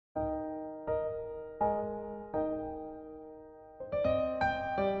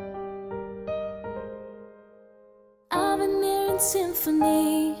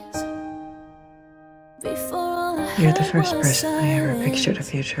symphonies. You're the first person I ever pictured a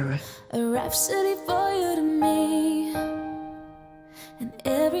future with. A rhapsody for you to me, and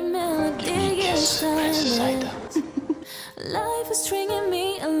every melody is silent. Life is stringing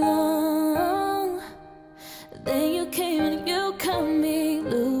me along. Then you came and you cut me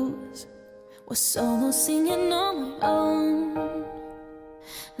loose. Was solo singing on my own.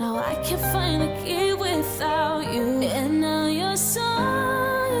 Now I can't find a key without you. And now your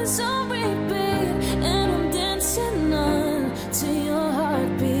song is on repeat, and I'm dancing on to your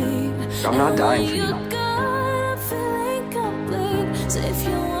heartbeat. I'm not dying for you. I'm feeling complete. So if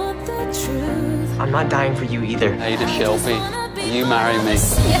you want the truth, I'm not dying for you either. Ada Shelby, will you marry me?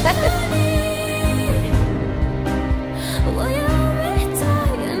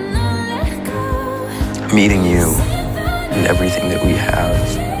 Meeting you and everything that we have,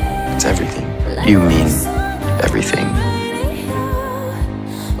 it's everything. You mean everything.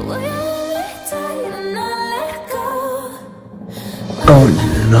 Oh,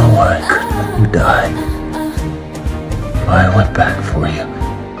 you know I couldn't let you die. I went back for you.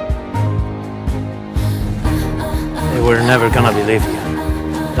 They were never gonna believe you.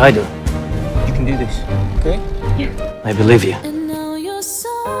 I do. You can do this, okay? I believe you.